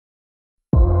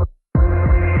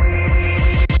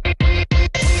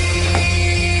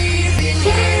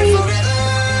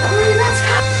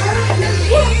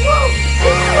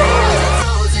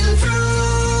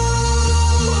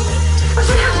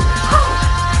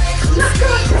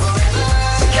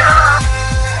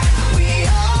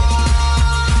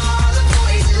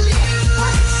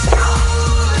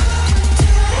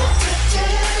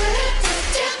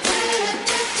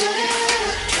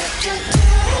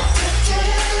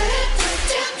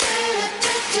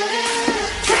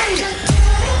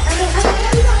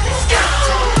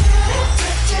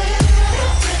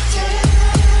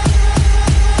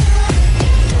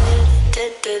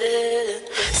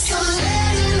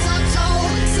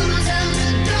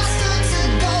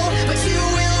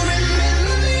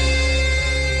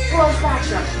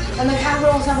and the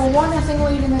Capitals have a 1-0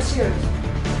 lead in the series.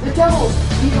 The Devils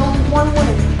need only one win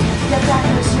to get back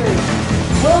in the series.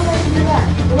 Will they do that?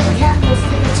 Will the Capitals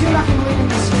take a 2-0 lead in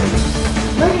the series?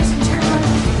 Ladies and gentlemen,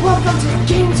 welcome to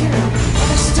Game 2 of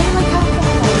the Stanley Cup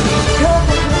Finals here at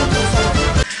the Convention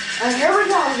Center. And here we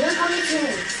go, here come the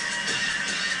teams.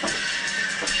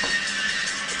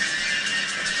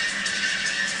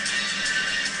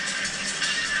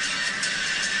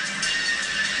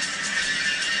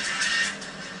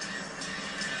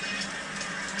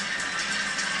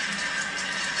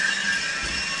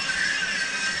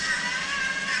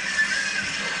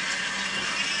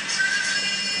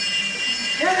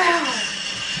 Here they are.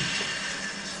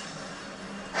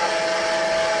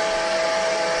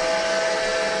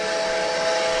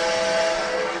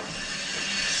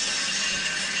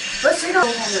 Let's see the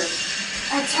goaltenders.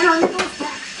 And center Nicholas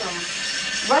Backstrom.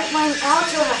 Right wing Alex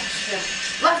Ovechkin.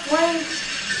 Left wing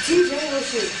TJ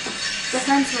Oshie.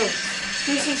 Defenseman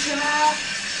Jason Shamel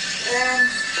and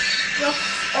Brooke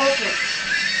Olsen.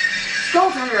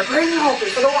 Goaltender Braden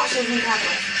Holtby for the Washington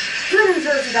Capitals. The New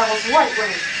Jersey Devils right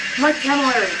wing Mike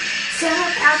Camilleri.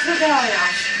 Center Patrick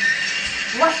Elias.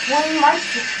 Left wing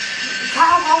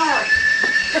Kyle Palmieri.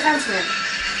 Defenseman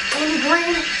Andy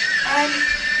Green and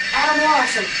Adam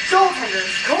Larson.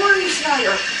 Goaltenders Corey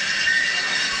Schneider.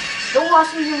 The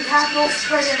Washington Capitals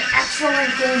played an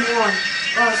excellent game 1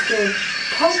 last game.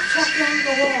 Poke checking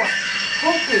the wall.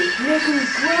 Holtby making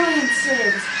brilliant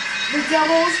saves. The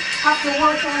Devils have to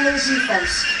work on their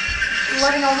defense,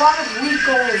 letting a lot of weak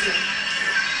goals in.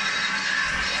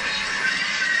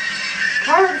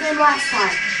 Prior to the game last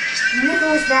time,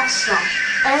 Nicholas Backstrom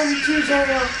and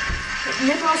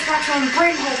Nicholas Backstrom and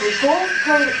Braden Holtby both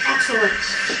played excellent.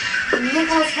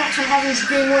 Nicholas Backstrom had his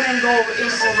game-winning goal in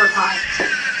overtime.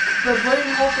 But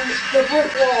Braden Holtby, the brick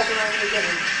wall during the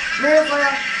game, may have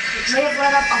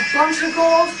let up a bunch of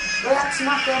goals, but that's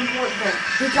not the important thing.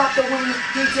 He got the win.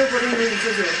 He did what he needed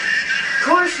to do.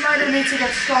 Corey Schneider needs to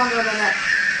get stronger than that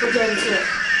for game 2.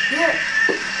 Yeah,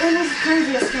 in his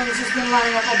previous games, he's been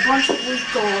lining up a bunch of weak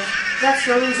goals. That's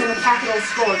the reason the Capitals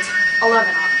scored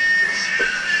 11 on him.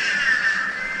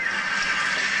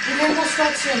 The game will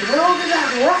start soon. We'll be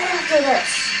back right after this.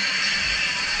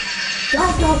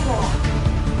 Don't go far.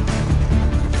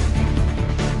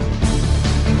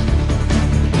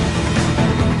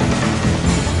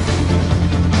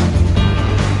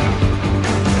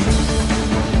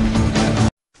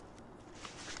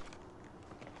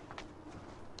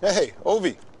 Hey,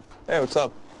 Ovi. Hey, what's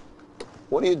up?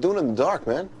 What are you doing in the dark,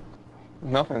 man?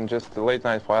 Nothing, just the late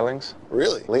night filings.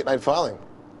 Really? Late night filing?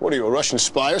 What are you, a Russian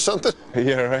spy or something?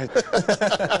 Yeah, right.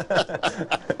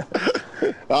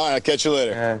 All right, I'll catch you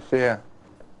later. Yeah, see ya.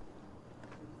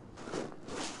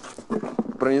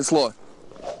 Пронесло.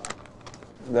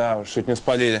 Да уж, чуть не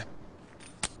спалили.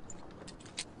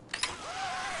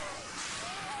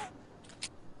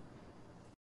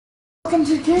 Welcome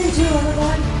to Game 2,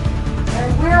 everyone.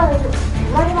 And we're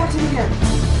right about to begin.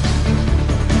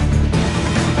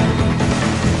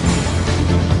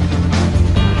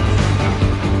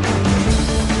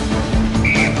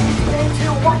 Game 2,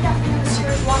 1-0 in the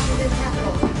series, Washington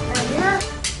Capitals. And here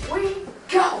we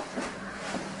go.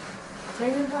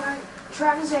 Taken by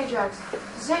Travis Zajac.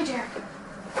 Zajac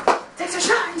takes a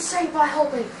shot and saved by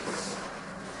Holtby.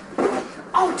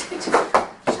 Oh, takes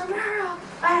Shamara,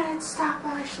 and it's stopped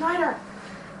by Schneider.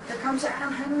 Here comes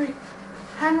Adam Henry.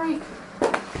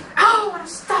 Oh, what a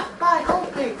stop by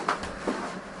Holtby.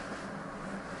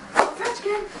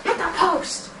 Ovechkin hit the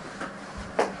post.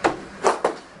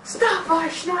 Stop by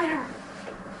Schneider.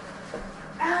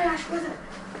 Elias with it.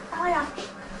 Elias.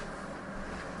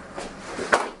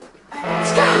 And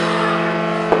stop.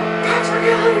 Patrick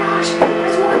Elias is 1-0.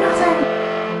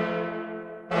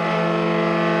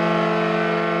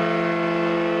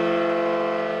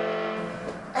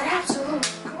 An absolute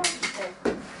gorgeous thing.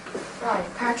 Right,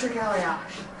 Patrick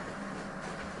Elias.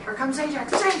 Here comes Zajac.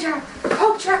 Zajac,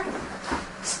 poke check,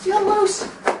 steal loose,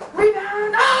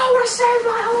 rebound. Oh, what a save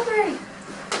by Holtby!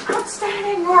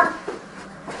 Outstanding work.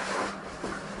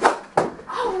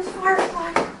 Oh, it's fired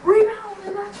wide. Rebound,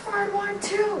 and that's fired wide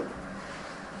too.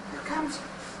 Here comes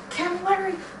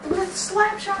Camilleri with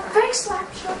slap shot, face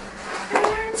slap shot,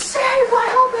 and save by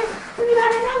Holtby. We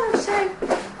got another save,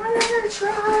 another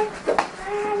try,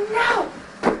 and no.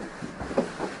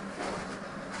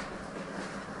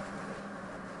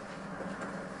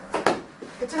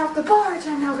 Gets it off the boards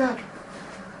and no good.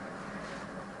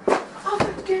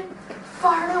 Ovechkin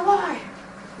fired away.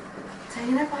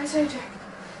 Taking it by Zajac.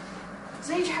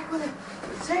 Zajac with it.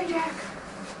 Zajac.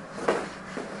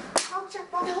 Oh, check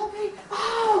by Holtby.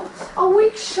 Oh, a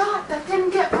weak shot that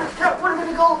didn't get, that would have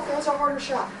been a goal if it was a harder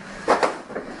shot.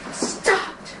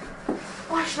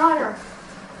 Schneider.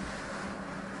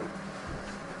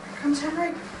 Here comes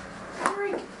Henrik.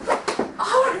 Henrik.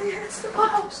 Oh, and he hits the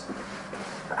post.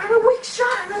 And a weak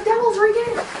shot, and the Devils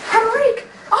regain. Henrik.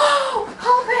 Oh,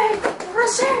 Halpe. What a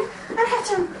save. And hits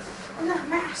him in the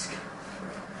mask.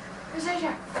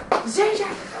 Zajac.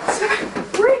 Zajac.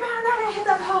 Rebound, and it hit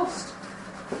the post.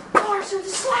 Larson with a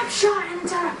slap shot, and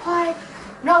it's out of play.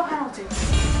 No penalty.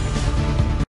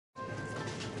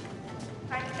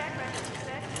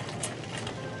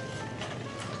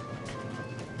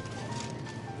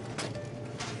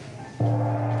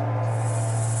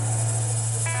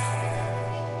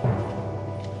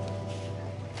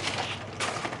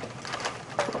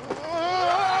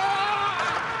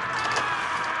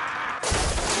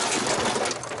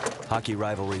 Hockey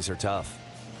rivalries are tough.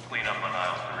 Clean up on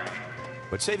aisle 3.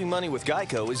 But saving money with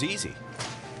Geico is easy.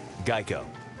 Geico,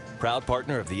 proud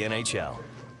partner of the NHL.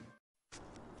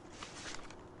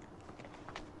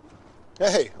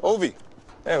 Hey, Ovi.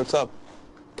 Hey, what's up?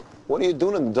 What are you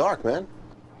doing in the dark, man?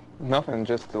 Nothing,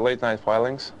 just the late night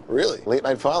filings. Really? Late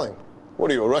night filing?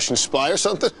 What are you, a Russian spy or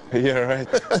something? Yeah, right.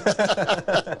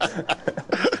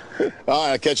 All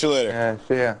right, I'll catch you later. Yeah,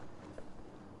 see ya.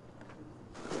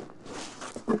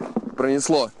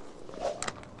 Пронесло.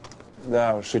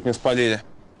 Да, уж чуть не спалили.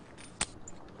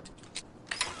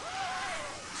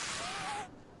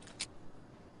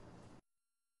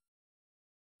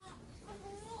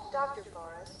 Dr.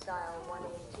 Forrest, dial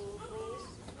 118, please.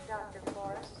 Dr.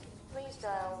 Forrest, please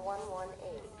dial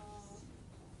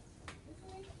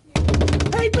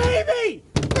 118. Hey, baby!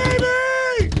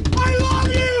 Baby! I love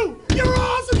you! You're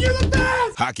awesome! You're the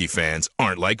best! Hockey fans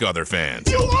aren't like other fans.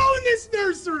 You own this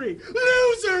nursery!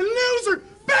 Loser! Loser!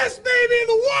 Best baby in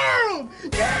the world!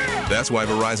 Yeah! That's why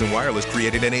Verizon Wireless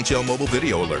created NHL mobile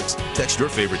video alerts. Text your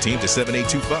favorite team to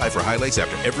 7825 for highlights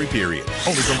after every period.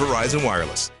 Only from Verizon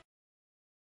Wireless.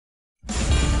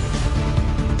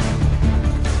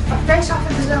 Face off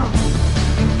in the zone.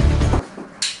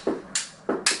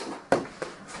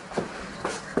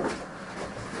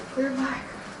 Clear back.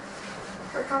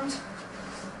 Here comes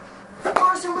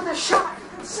Larson with a shot.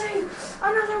 And save.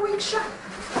 Another weak shot.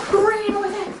 Green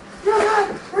with it. No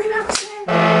good. Rebound save. It's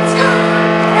gone.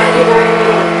 Andy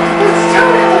Green. It's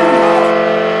 2-0.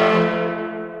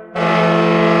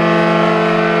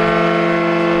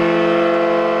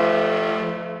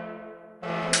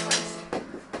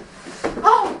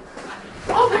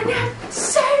 Oh, the net.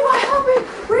 Save by Helping.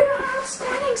 Rebound.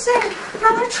 Outstanding save.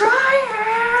 Another try.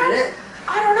 And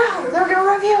I don't know. They're going to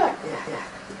review it.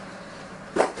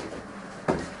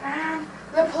 And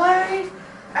the play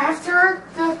after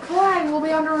the play will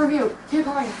be under review. Keep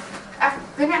playing. After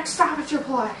the next stoppage of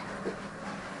play.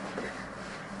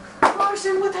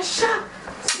 Larson with a shot.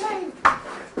 Save.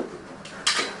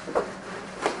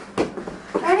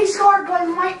 And he scored, but it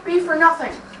might be for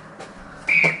nothing.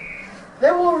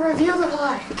 They will review the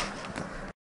play.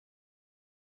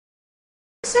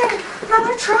 Save.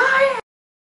 Another try.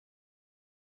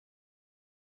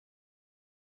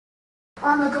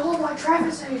 On the goal by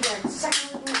Travis Zajac.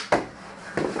 Second lead.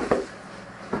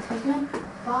 Taken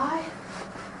by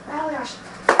Aliash.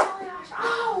 Aliash.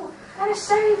 Oh! And a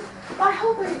save by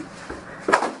Helping.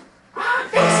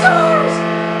 He scores!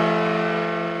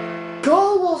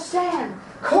 Goal will stand.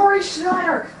 Corey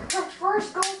Schneider, the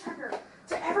first goaltender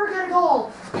to ever get a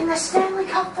goal in the Stanley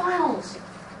Cup Finals.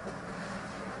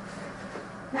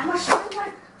 Now much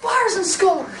time fires and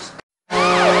scores. Fires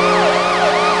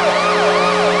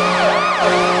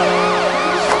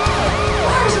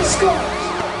and scores.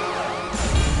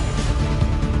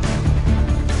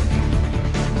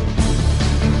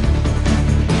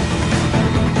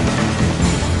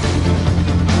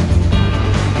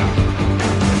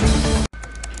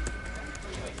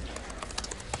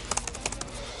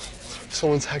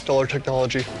 Someone's hacked all our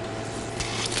technology.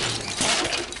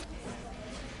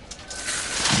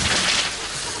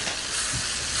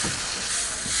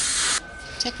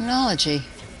 Technology.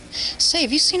 Say,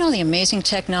 have you seen all the amazing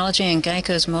technology in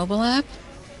Geico's mobile app?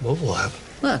 Mobile app?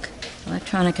 Look,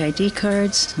 electronic ID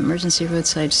cards, emergency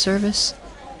roadside service.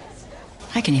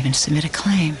 I can even submit a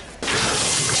claim.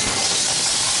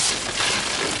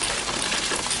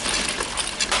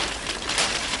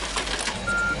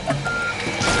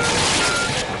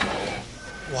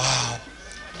 Wow.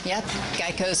 Yep,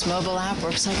 Geico's mobile app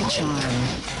works like a charm.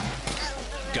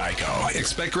 Geico.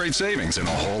 Expect great savings and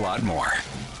a whole lot more.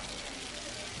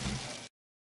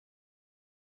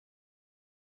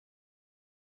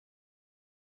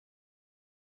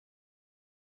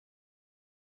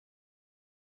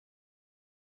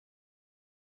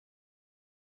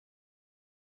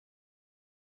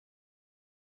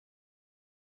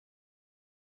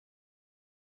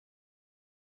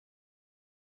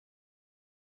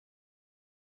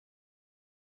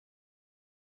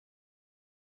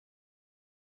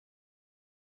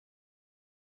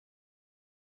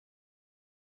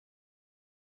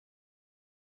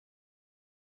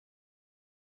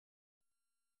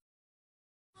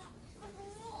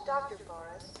 Dr.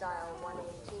 Forrest, dial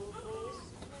 118, please.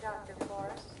 Dr.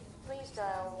 Forrest, please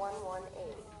dial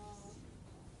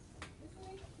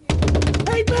 118.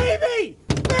 Hey, baby!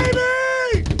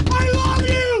 Baby! I love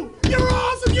you! You're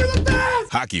awesome! You're the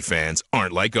best! Hockey fans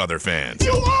aren't like other fans.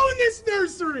 You own this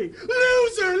nursery!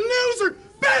 Loser! Loser!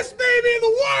 Best baby in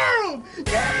the world!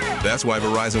 Yeah! That's why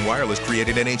Verizon Wireless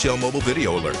created NHL mobile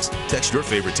video alerts. Text your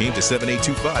favorite team to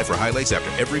 7825 for highlights after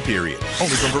every period.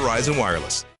 Only from Verizon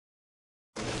Wireless.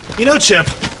 You know, Chip,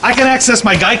 I can access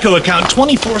my Geico account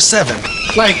 24/7.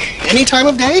 Like, any time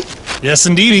of day? Yes,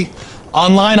 indeedy.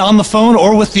 Online, on the phone,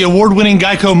 or with the award-winning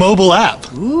Geico mobile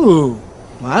app. Ooh,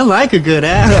 well, I like a good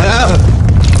app.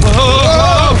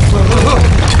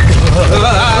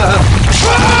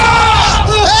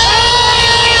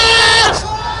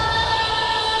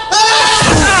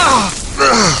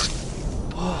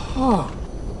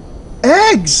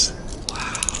 Eggs!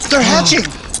 They're hatching!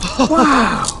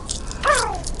 Wow!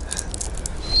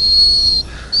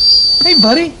 Hey,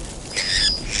 buddy.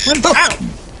 What out?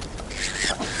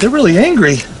 They're really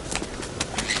angry.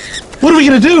 What are we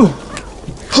gonna do?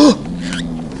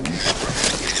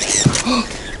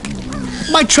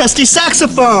 My trusty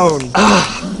saxophone!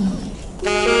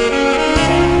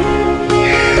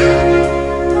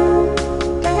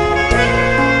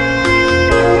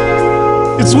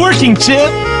 It's working,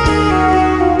 Chip!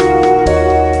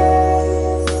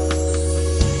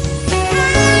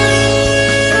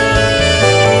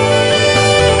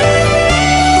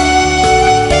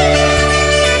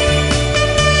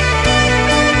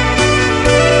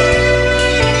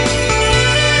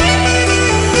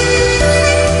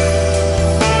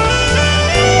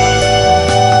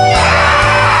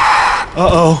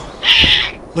 Uh-oh.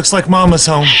 Looks like Mama's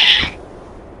home.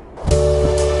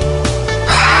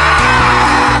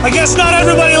 I guess not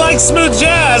everybody likes smooth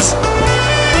jazz.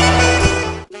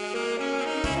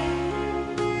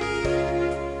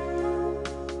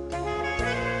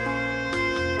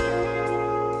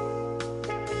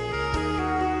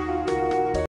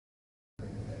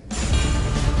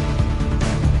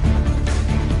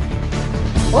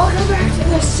 Welcome back to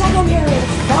the second period.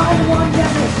 5-1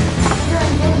 deficit. Here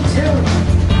in game 2.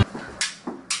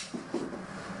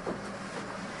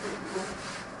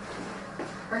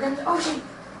 We're going to Ocean.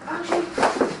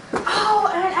 Oh,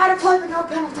 and an added play, but no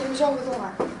penalty. It was over the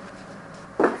line.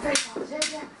 Face off,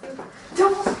 zigzag,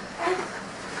 doubles, and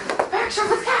backshot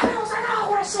with capitals. And oh,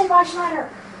 what a save by Schneider.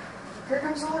 Here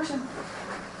comes Larson.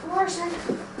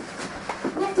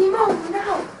 Nifty move,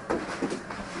 no.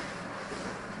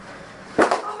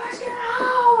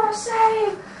 Oh, what a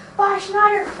save by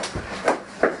Schneider.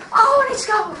 Oh, and he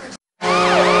scores.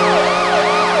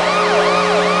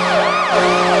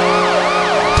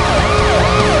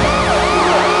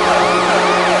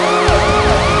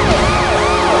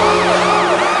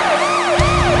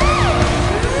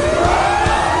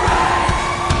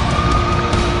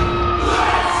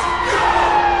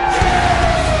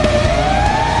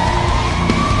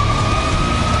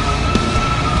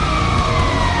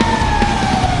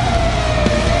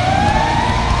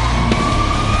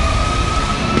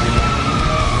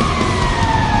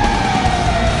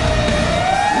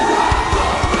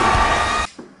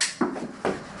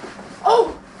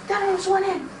 Went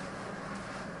in.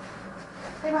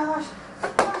 Play by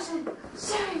Larson.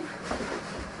 Save.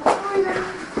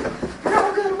 Rebound.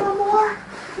 No good. One more.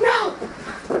 No.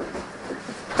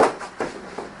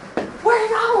 Where'd it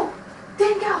go?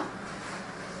 Didn't go.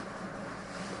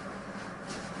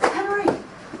 Henry.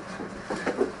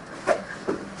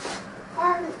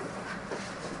 Artie.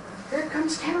 Here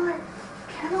comes Candler.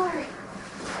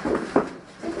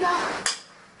 Didn't go.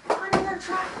 Another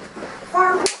try.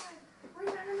 Far away.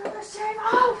 Save.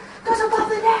 Oh, goes above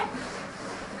the net.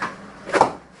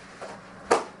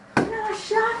 Another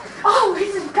shot. Oh,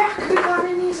 hits his back. Could have gone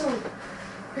in easily.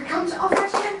 Here comes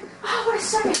Overton. Oh, what a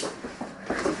save.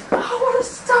 Oh, what a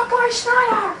stop by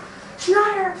Schneider.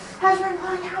 Schneider has been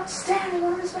playing outstanding.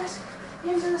 One of his best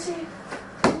games in the season.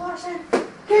 Larson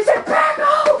gets it back.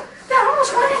 Oh, that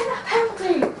almost went in. A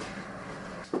penalty.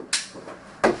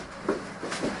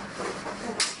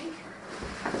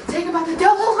 Take about the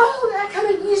double. Oh, that could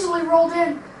have easily rolled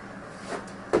in.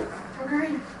 For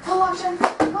Green. To Larson.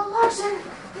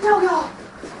 No goal.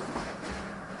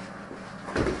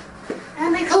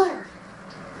 And they clear.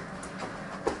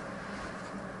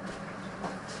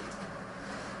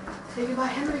 Take it by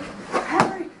Henry.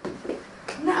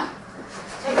 No.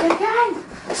 Take it again.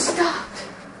 Stopped.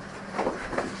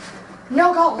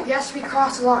 No goal. He has to be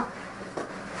crossed the line.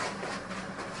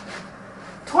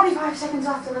 25 seconds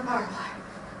off to the power play.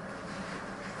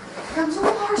 Here comes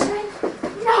Larson.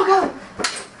 No go.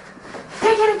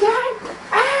 Take it again.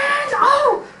 And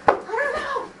oh!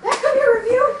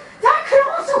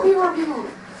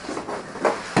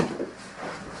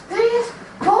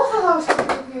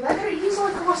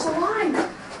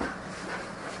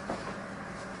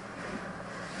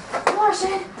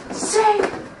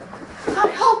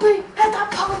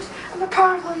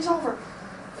 power play's over.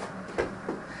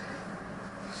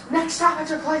 Next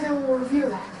stoppage of play, then we'll review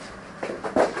that.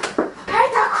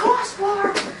 Hit the crossbar,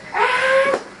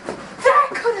 and that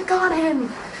could have gone in.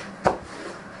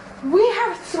 We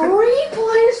have 3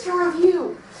 plays to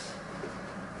review.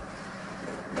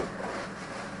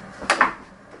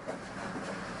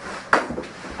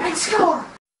 And score.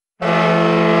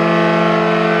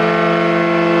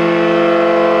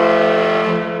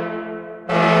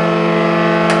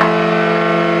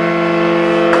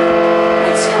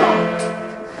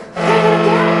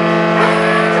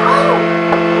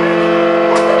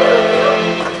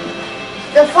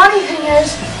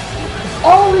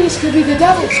 Could be the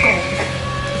devil's goal.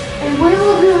 And we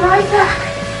will be right back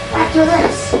after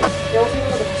this. You'll be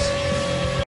with us.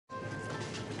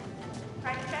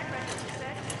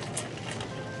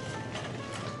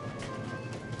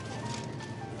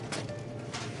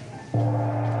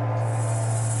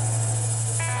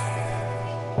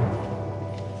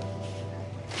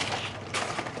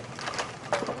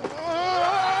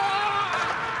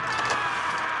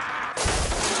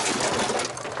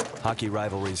 Hockey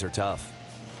rivalries are tough.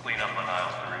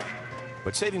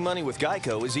 But saving money with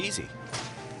Geico is easy.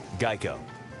 Geico,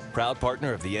 proud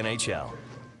partner of the NHL.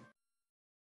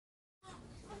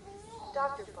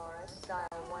 Dr. Forrest, dial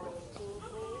 118,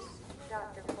 please.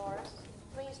 Dr. Forrest,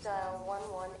 please dial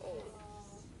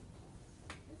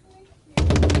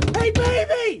 118. Hey,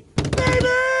 baby!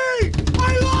 Baby!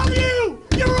 I love you!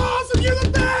 You're awesome! You're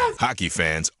the best! Hockey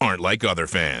fans aren't like other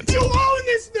fans. You own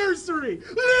this nursery!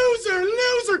 Loser!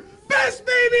 Loser! Best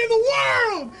baby in the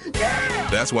world! Yeah!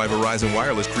 That's why Verizon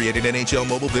Wireless created NHL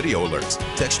mobile video alerts.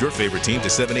 Text your favorite team to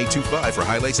 7825 for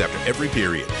highlights after every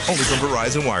period. Only from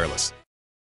Verizon Wireless.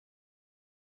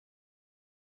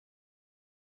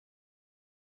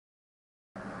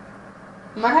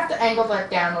 You might have to angle that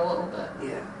down a little bit.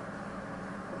 Yeah.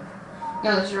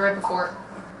 No, this is right before it.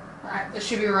 Alright, this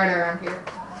should be right around here.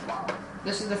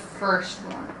 This is the first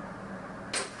one.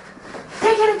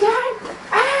 Take it again!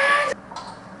 And...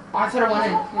 Oh, I thought it went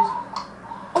in.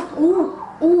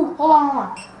 Oh, ooh, hold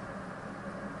on.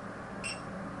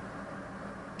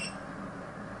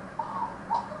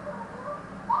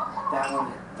 That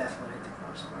one definitely hit the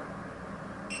crossbar.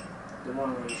 The one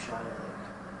where you shot it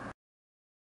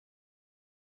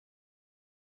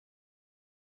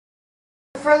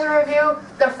like. Further review,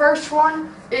 the first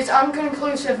one is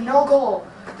unconclusive, no goal.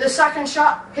 The second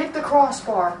shot hit the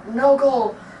crossbar, no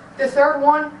goal. The third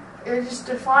one is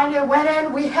defined, it went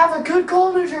in. We have a good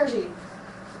goal, New Jersey.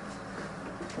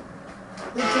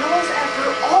 The Devils, after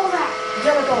all that,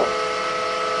 get a goal.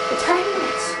 10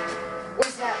 minutes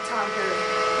was that time period.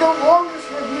 The longest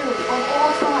review of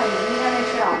all time in the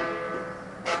NHL.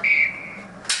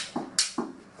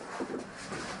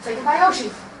 Taken by Yoshi.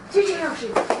 TJ Yoshi.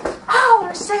 Oh,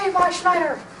 and a save by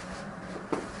Schneider.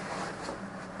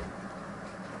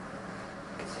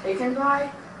 Taken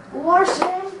by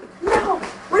Larson. No!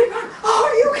 Rebound! Oh,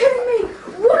 are you kidding me?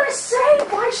 What a save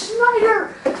by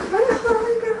Schneider! Another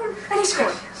rebound, and he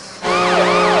scored.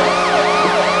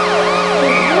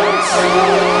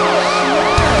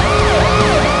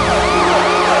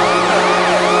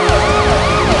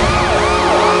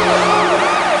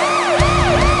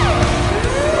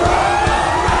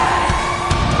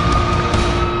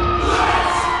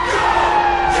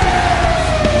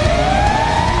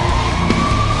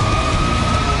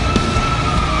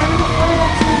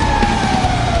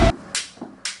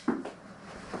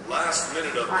 Last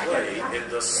minute of play in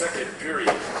the second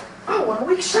period. Oh, what a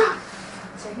weak shot!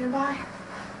 Taken by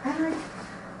Henry.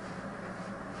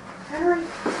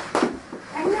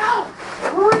 And no!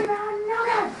 Rebound, no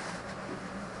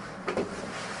good!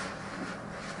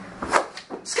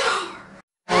 Score!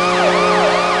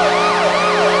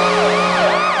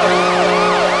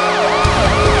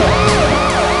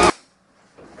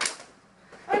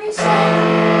 And he scored!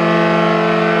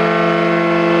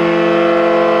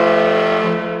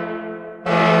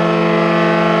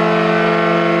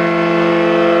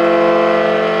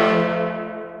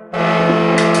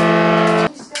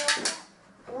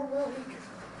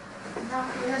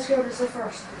 Is the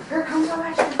first. Here comes the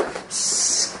legend.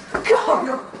 Go!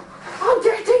 Oh,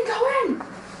 that didn't go in!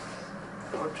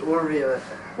 We'll review it.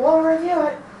 We'll review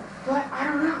it, but I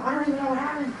don't know. I don't even know what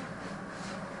happened.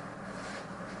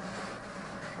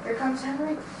 Here comes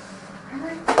Henry.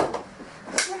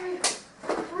 Save.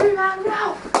 Rebound,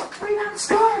 no! Rebound,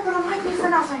 score, but it might be for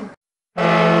nothing.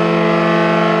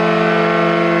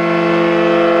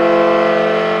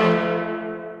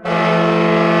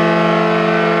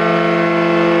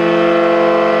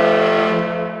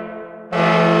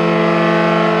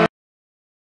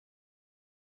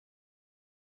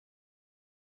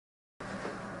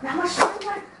 Now much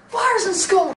time fires and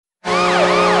score.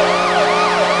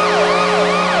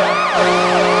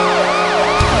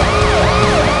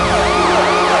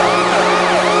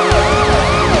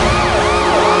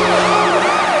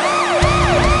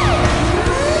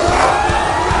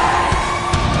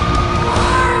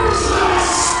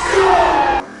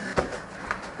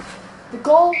 The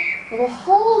goal will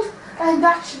hold, and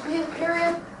that should be the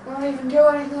period. We don't even do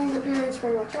anything. The period's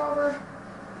pretty much over.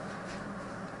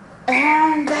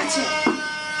 And that's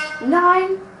it.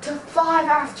 9 to 5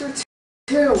 after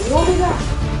 2. We'll be back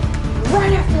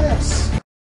right after this.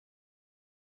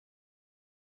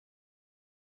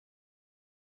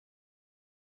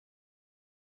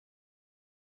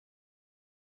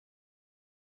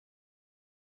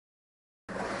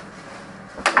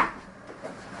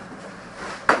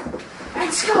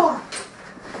 And score.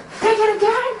 Take it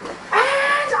again.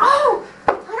 And oh, I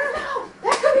don't know.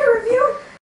 That could be reviewed.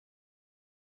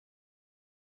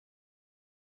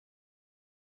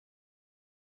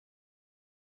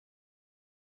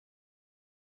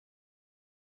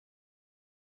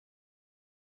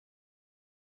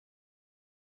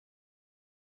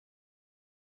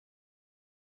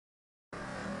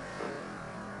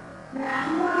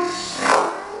 Now,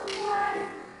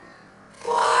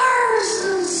 fires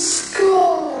and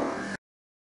score.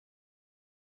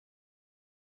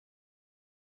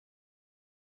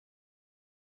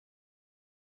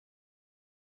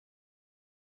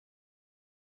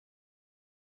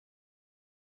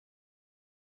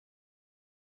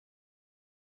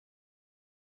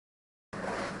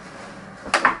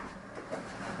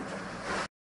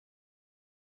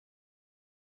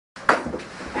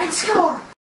 And score.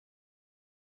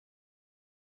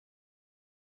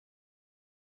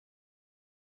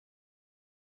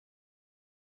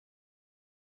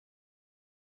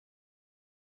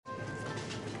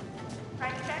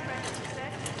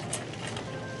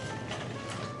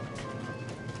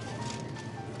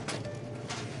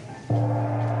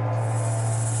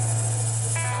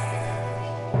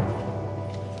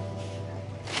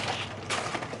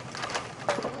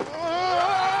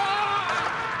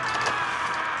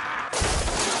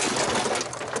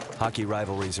 Hockey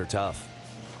rivalries are tough.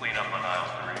 Clean up on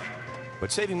aisle 3.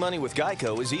 But saving money with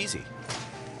Geico is easy.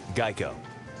 Geico,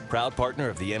 proud partner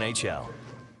of the NHL.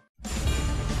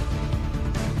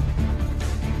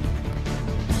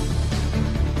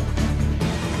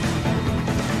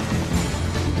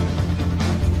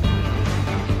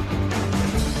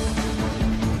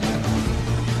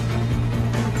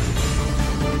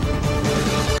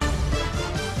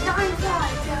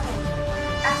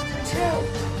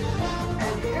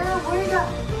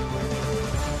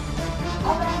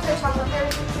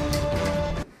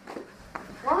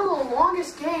 One of the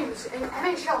longest games in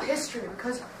NHL history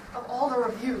because of all the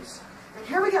reviews. And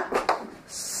here we go.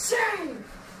 Save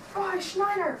by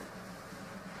Schneider.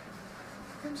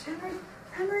 Comes Henry.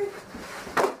 Henry.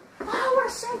 Oh, what a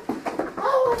save.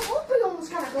 Oh, and Holtby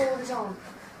almost got a goal of his own.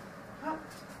 Oh,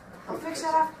 I'll fix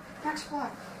that up next play.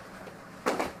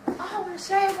 Oh, what a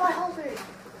save by Holtby.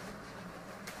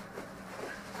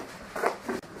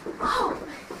 Oh,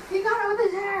 he got it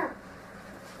with his hair.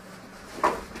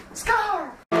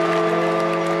 Score!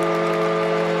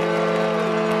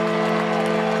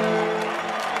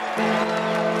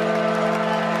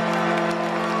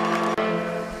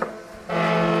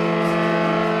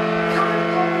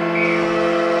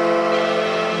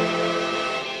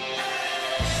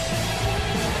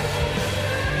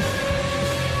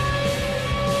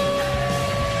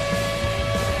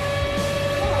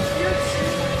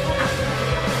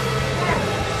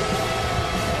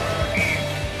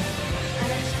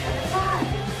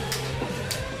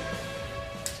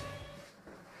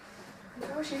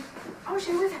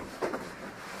 Ocean with him.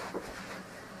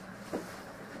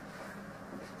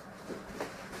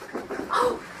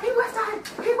 Oh, he whiffed on him.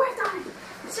 He whiffed on him.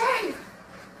 Save.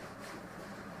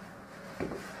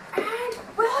 And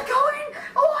will it go in?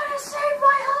 Oh, what a save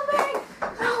by Helming.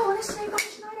 Oh, what a save by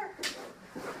Schneider.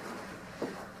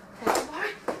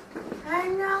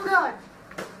 And now good.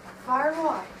 Fire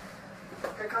wide.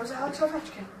 Here comes Alex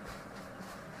Ovechkin.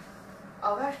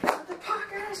 Ovechkin with the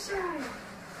puck and a save.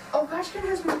 Ovechkin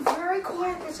has been very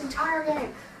quiet this entire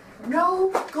game.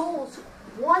 No goals,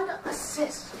 1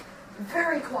 assist.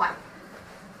 Very quiet.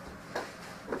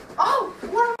 Oh,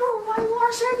 what a move by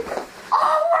Larson.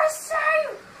 Oh, what a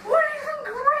save. What an even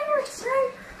greater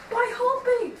save by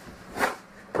Holtby.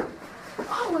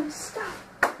 Oh, and stop.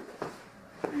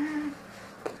 And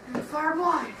fire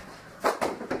wide.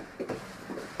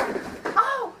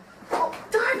 Oh,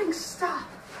 diving stop.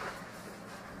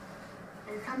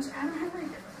 Here comes Henry.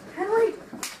 Henry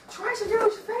tries to do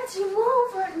his fancy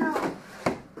move right now.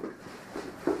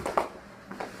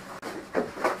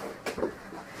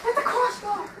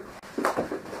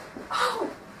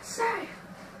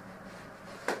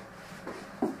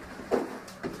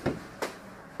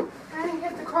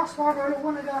 scoreboard, it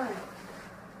wouldn't have gone in.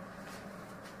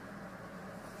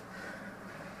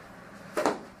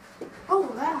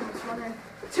 Oh, that almost went in.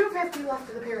 2:50 left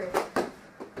of the period.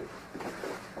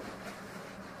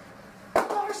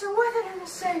 Larson with it and a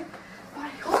save by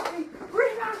Colby.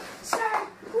 Rebound, save,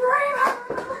 rebound,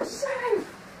 another save.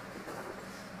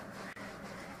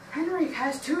 Henrique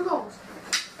has 2 goals.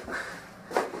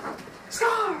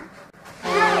 Score!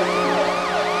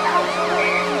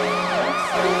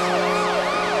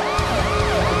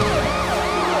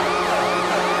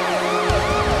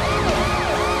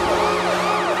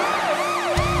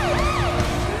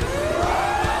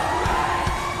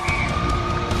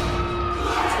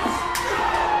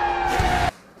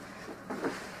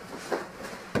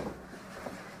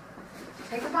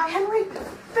 Taken by Henry.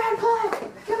 Bad play.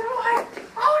 Give it away.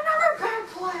 Oh, another bad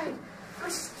play. I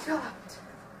stopped.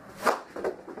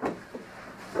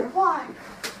 Why?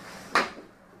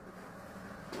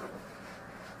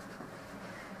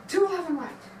 2:11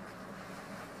 left.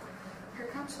 Here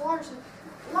comes Larson.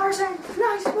 Larson,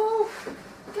 nice move.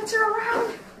 Gets her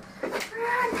around.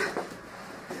 And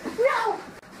no.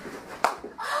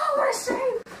 Oh, what a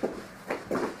save.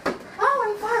 Oh,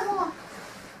 and 5 more.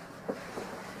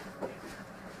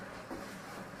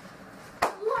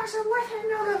 Larson with it,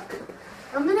 no.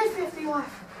 1:50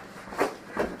 left.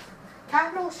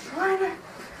 Capitals trying to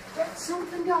get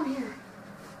something done here.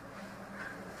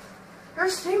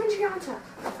 There's Steven Gianta.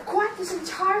 Quite this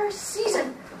entire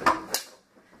season.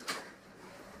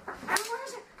 And where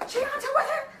is it? Gianta with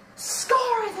it.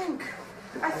 Score, I think.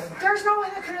 There's no way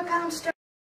that could have been him still.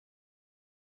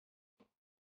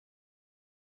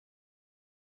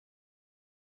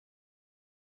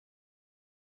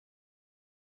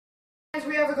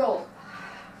 We have a goal.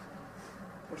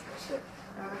 Where's my stick?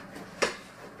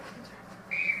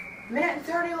 Minute and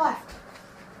 30 left.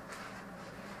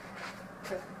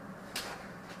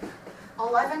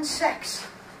 11-6.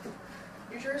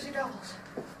 New Jersey Devils.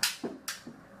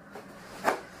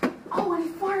 Oh, and he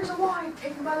fires a wide,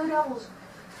 taken by the Devils.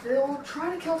 They will try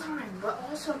to kill time, but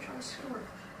also try to score.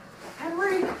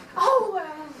 Henry, oh,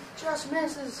 and just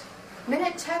misses.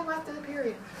 Minute 10 left of the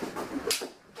period.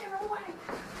 Give it away.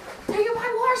 Take it by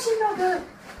Larson, no good.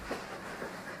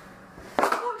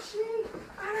 Oh, she,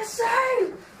 and a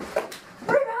save.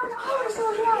 Rebound, oh, it's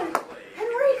not right.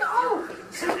 Henrique, oh,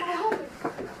 saved by Holden.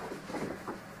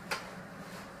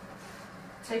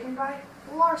 Taken by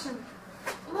Larson.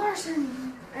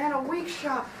 Larson, and a weak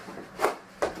shot.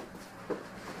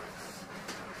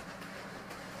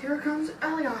 Here comes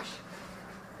Eliash.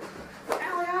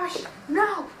 Eliash,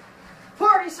 no.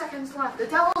 40 seconds left. The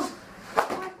Devils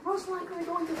are most likely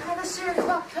going to tie the series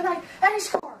up tonight, and he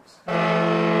scores.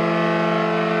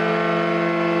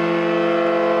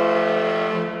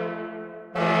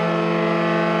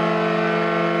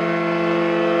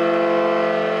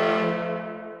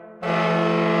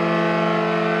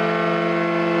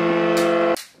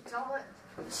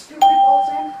 Stupid goals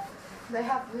in. They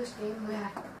have this game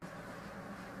back.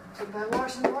 So by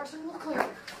Larson, Larson will clear.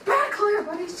 Bad clear,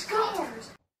 but he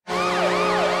scores.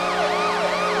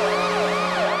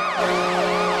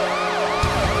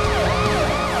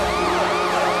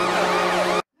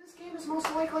 This game is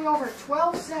most likely over.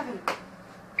 12-7.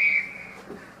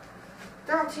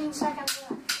 13 seconds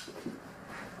left.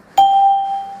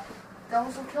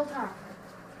 Devils will kill time.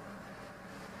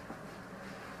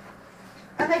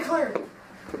 And they cleared it.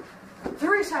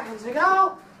 3 seconds to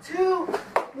go. 2,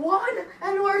 1,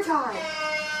 and we're tied.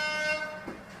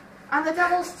 And the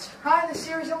Devils tie the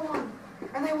series at 1,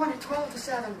 and they won it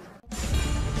 12-7.